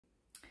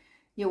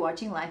You're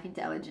watching Life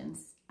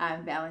Intelligence.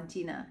 I'm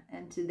Valentina,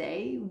 and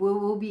today we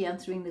will be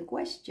answering the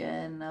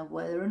question of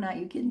whether or not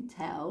you can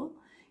tell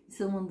if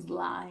someone's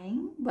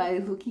lying by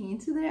looking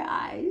into their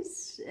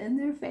eyes and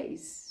their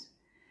face.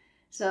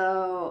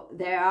 So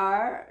there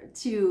are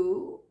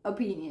two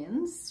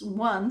opinions.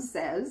 One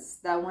says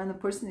that when the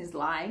person is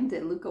lying,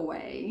 they look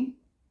away.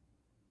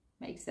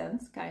 Makes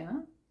sense, kind of.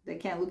 They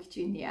can't look at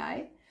you in the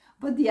eye.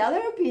 But the other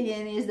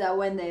opinion is that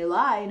when they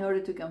lie, in order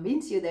to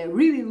convince you, they're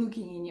really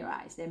looking in your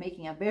eyes. They're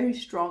making a very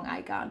strong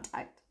eye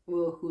contact.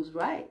 Well, who's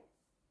right?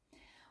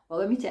 Well,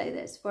 let me tell you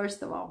this.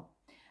 First of all,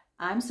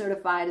 I'm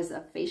certified as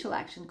a facial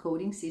action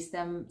coding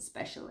system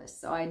specialist.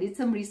 So I did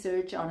some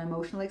research on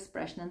emotional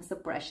expression and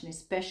suppression,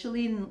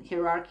 especially in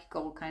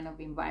hierarchical kind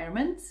of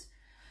environments.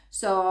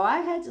 So I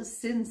had to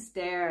sit and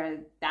stare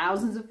at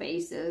thousands of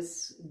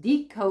faces,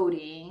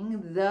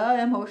 decoding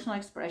the emotional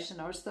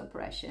expression or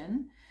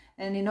suppression.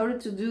 And in order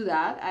to do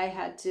that, I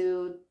had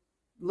to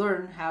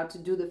learn how to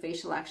do the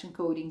facial action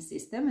coding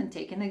system and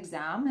take an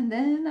exam, and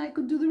then I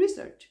could do the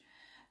research.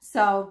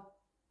 So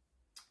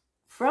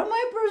from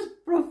my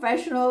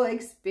professional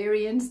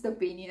experienced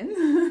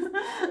opinion,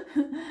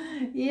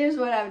 here's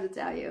what I have to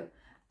tell you.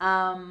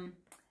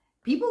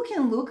 People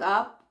can look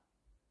up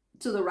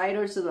to the right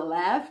or to the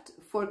left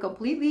for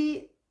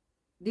completely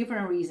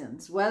different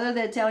reasons, whether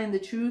they're telling the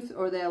truth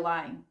or they're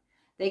lying.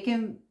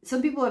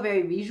 Some people are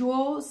very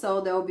visual,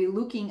 so they'll be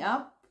looking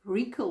up,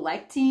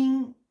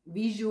 recollecting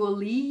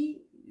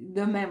visually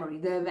the memory,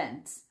 the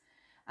events.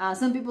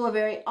 Some people are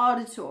very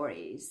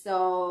auditory,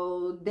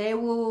 so they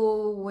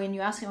will, when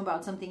you ask them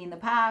about something in the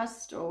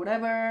past or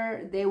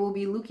whatever, they will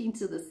be looking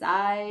to the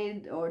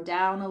side or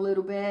down a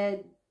little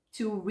bit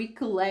to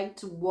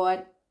recollect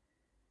what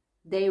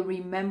they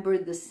remember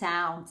the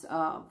sounds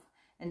of.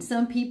 And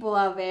some people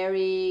are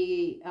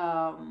very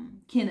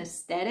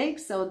kinesthetic,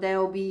 so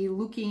they'll be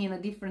looking in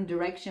a different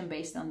direction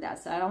based on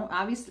that. So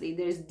obviously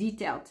there's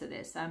detail to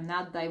this. I'm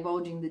not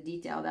divulging the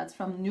detail. That's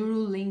from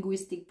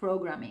neuro-linguistic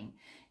programming.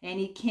 And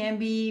it can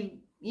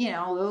be,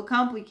 a little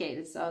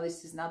complicated. So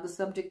this is not the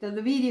subject of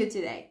the video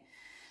today.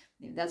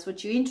 If that's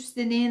what you're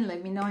interested in,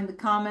 let me know in the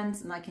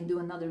comments and I can do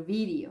another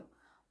video.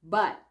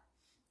 But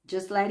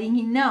just letting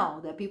you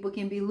know that people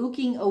can be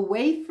looking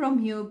away from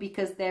you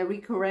because they're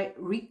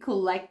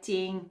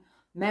recollecting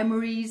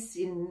memories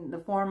in the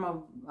form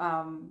of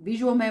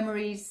visual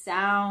memories,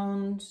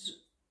 sounds,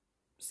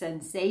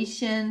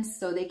 sensations.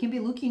 So they can be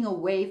looking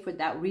away for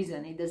that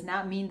reason. It does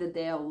not mean that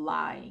they're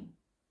lying,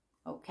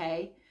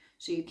 okay?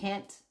 So you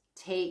can't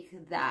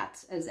take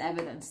that as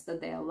evidence that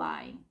they're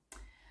lying.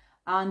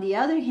 On the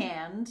other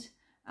hand,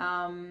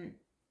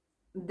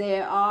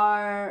 there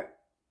are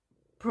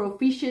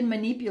proficient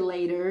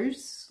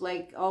manipulators,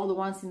 like all the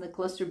ones in the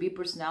cluster B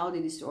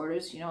personality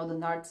disorders, the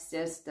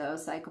narcissists, the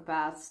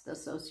psychopaths, the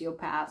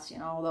sociopaths,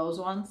 all those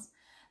ones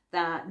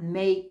that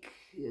make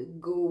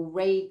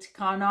great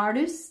con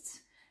artists.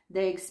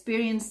 They're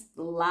experienced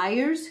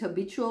liars,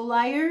 habitual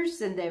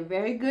liars, and they're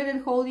very good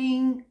at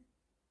holding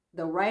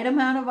the right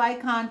amount of eye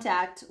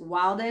contact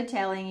while they're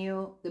telling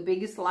you the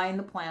biggest lie on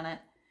the planet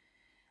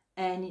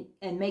and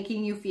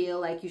making you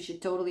feel like you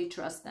should totally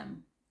trust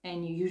them.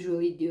 And you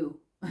usually do.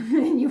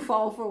 And you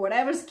fall for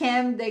whatever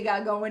scam they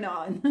got going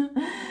on.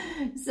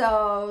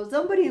 So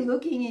somebody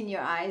looking in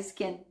your eyes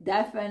can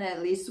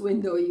definitely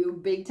swindle you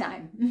big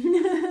time.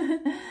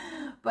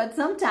 But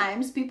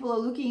sometimes people are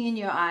looking in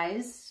your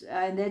eyes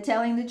and they're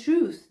telling the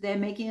truth. They're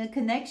making a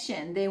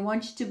connection. They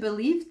want you to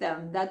believe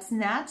them. That's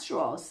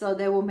natural. So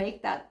they will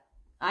make that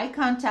eye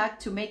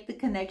contact to make the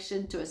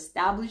connection, to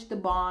establish the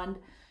bond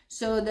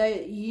so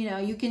that,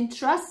 you can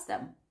trust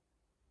them.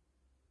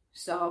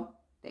 So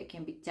they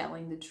can be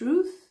telling the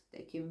truth.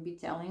 They can be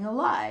telling a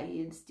lie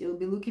and still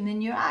be looking in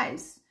your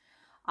eyes.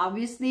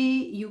 Obviously,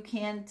 you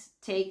can't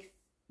take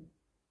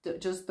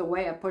just the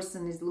way a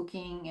person is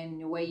looking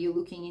and the way you're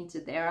looking into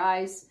their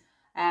eyes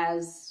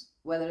as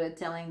whether they're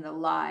telling the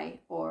lie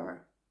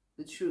or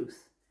the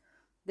truth.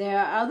 There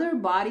are other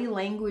body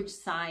language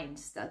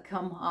signs that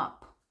come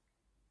up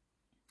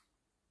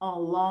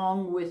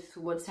along with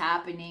what's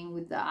happening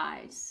with the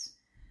eyes.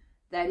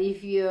 That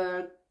if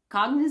you're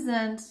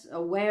cognizant,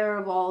 aware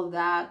of all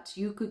that,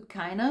 you could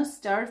kind of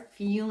start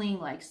feeling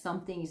like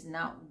something is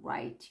not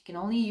right. You can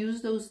only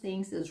use those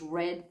things as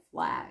red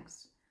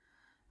flags.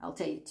 I'll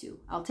tell you two.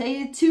 I'll tell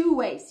you two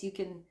ways you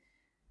can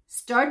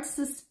start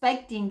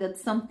suspecting that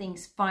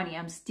something's funny.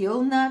 I'm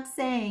still not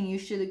saying you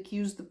should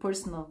accuse the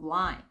person of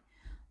lying,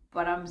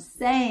 but I'm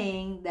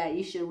saying that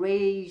you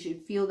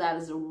should feel that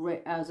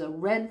as a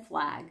red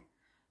flag.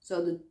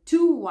 So the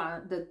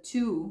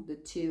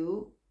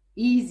two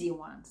easy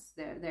ones.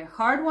 They're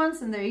hard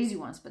ones and they're easy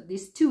ones, but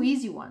these two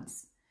easy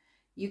ones,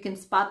 you can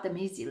spot them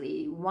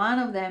easily. One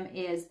of them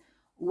is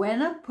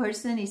when a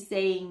person is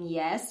saying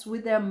yes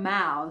with their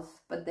mouth,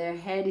 but their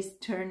head is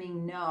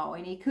turning no.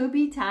 And it could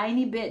be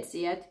tiny bits. So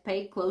you have to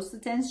pay close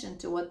attention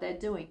to what they're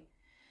doing.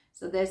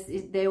 So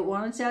they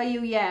want to tell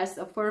you yes,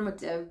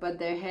 affirmative, but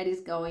their head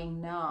is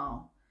going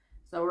no.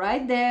 So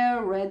right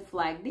there, red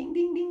flag, ding,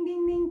 ding, ding,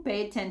 ding, ding,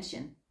 pay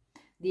attention.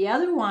 The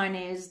other one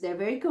is they're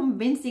very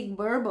convincing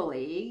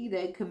verbally,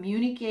 they're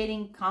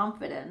communicating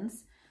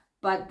confidence,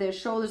 but their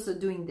shoulders are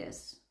doing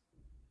this,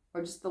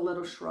 or just a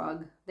little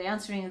shrug. They're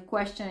answering a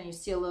question and you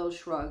see a little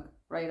shrug,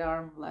 right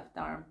arm, left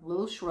arm,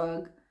 little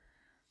shrug.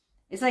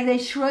 It's like they're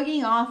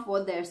shrugging off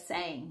what they're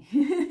saying.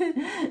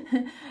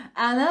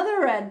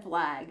 Another red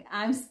flag.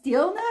 I'm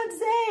still not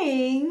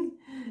saying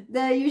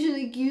that you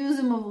should accuse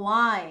them of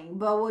lying,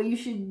 but what you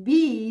should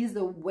be is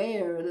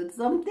aware that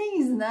something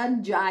is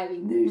not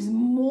jiving. There's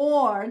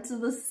more to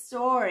the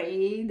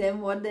story than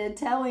what they're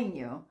telling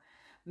you.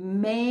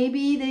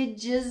 Maybe they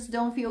just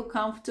don't feel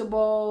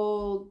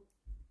comfortable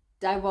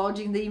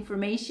divulging the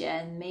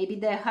information. Maybe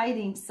they're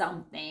hiding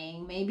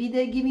something. Maybe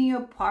they're giving you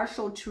a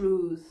partial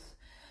truth.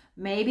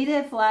 Maybe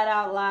they're flat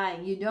out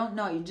lying. You don't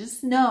know. You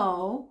just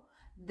know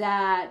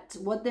that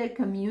what they're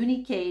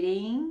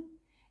communicating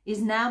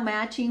is now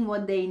matching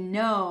what they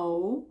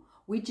know,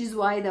 which is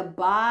why the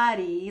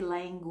body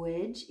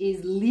language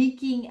is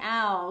leaking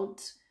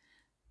out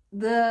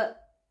the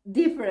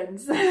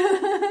difference.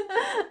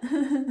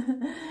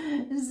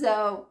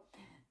 So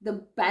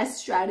the best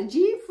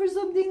strategy for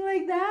something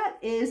like that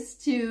is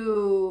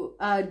to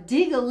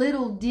dig a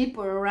little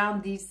deeper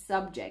around these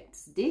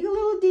subjects. Dig a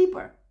little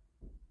deeper.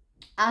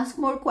 Ask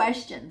more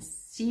questions,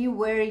 see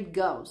where it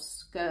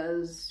goes,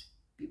 because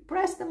if you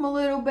press them a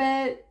little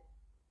bit,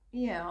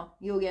 you know,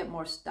 you'll get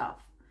more stuff.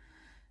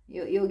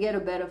 You'll get a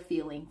better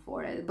feeling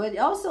for it. But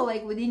also,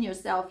 like within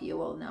yourself, you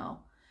will know.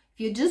 If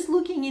you're just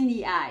looking in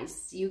the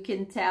eyes, you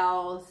can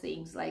tell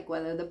things like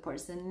whether the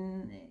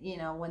person, you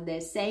know, when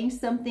they're saying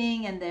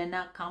something and they're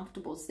not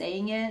comfortable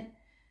saying it,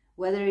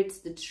 whether it's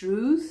the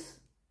truth,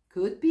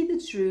 could be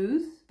the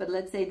truth, but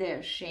let's say they're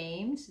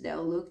ashamed,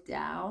 they'll look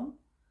down.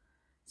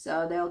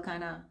 So they'll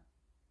kind of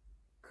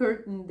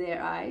curtain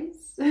their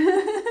eyes.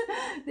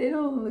 They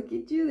don't look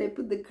at you. They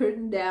put the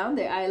curtain down.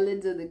 Their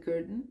eyelids are the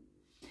curtain.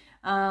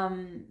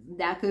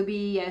 That could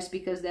be, yes,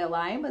 because they're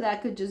lying, but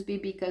that could just be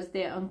because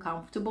they're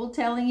uncomfortable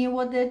telling you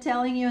what they're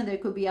telling you. And there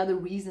could be other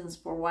reasons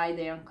for why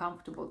they're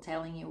uncomfortable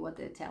telling you what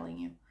they're telling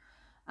you.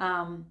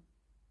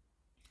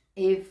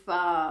 If,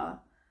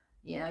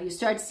 you know, you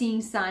start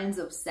seeing signs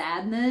of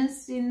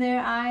sadness in their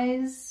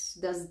eyes,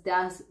 does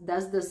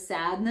the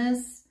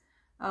sadness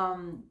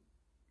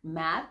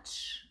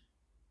match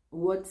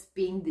what's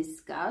being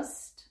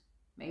discussed?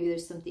 Maybe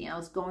there's something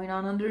else going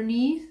on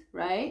underneath,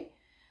 right?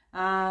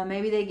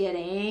 Maybe they get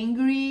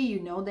angry,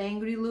 you know, the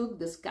angry look,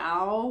 the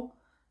scowl.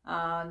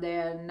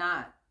 They're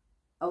not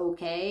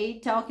okay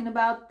talking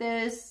about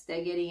this.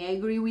 They're getting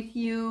angry with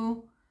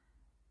you.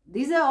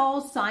 These are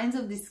all signs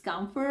of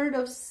discomfort,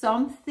 of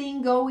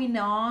something going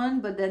on,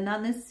 but they're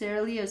not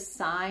necessarily a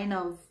sign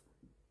of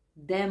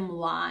them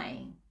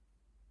lying.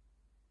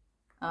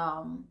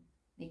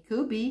 It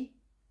could be,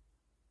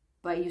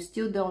 but you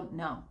still don't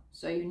know.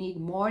 So you need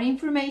more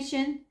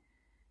information.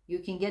 You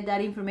can get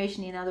that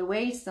information in other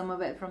ways. Some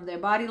of it from their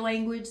body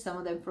language, some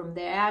of them from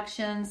their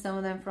actions, some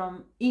of them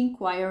from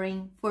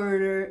inquiring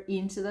further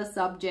into the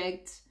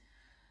subject.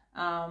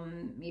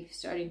 If you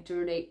start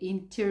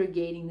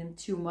interrogating them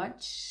too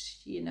much,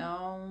 you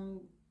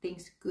know,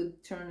 things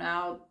could turn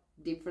out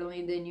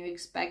differently than you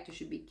expect. You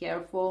should be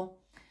careful.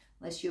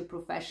 Unless you're a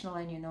professional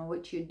and you know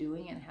what you're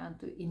doing and how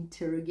to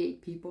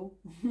interrogate people.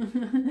 And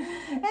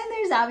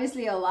there's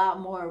obviously a lot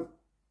more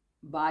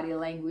body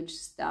language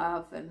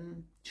stuff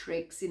and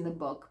tricks in the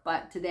book.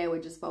 But today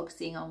we're just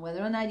focusing on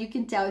whether or not you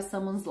can tell if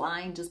someone's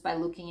lying just by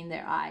looking in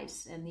their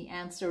eyes. And the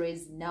answer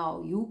is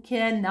no, you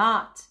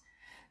cannot.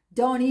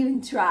 Don't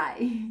even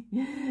try.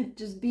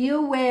 Just be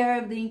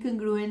aware of the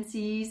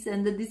incongruencies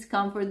and the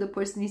discomfort the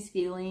person is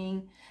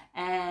feeling,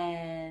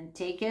 and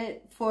take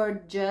it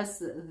for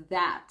just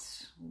that.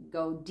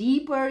 Go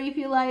deeper if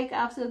you like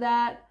after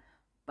that,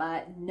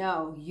 but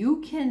no,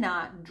 you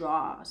cannot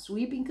draw a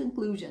sweeping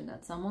conclusion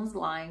that someone's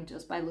lying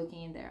just by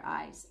looking in their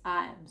eyes.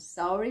 I'm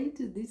sorry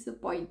to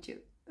disappoint you.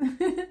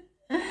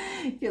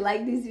 If you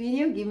like this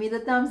video, give me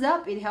the thumbs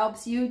up. It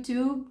helps you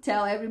to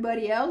tell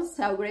everybody else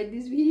how great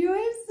this video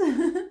is.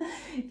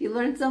 If you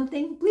learned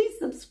something, please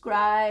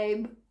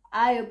subscribe.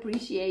 I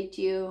appreciate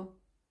you.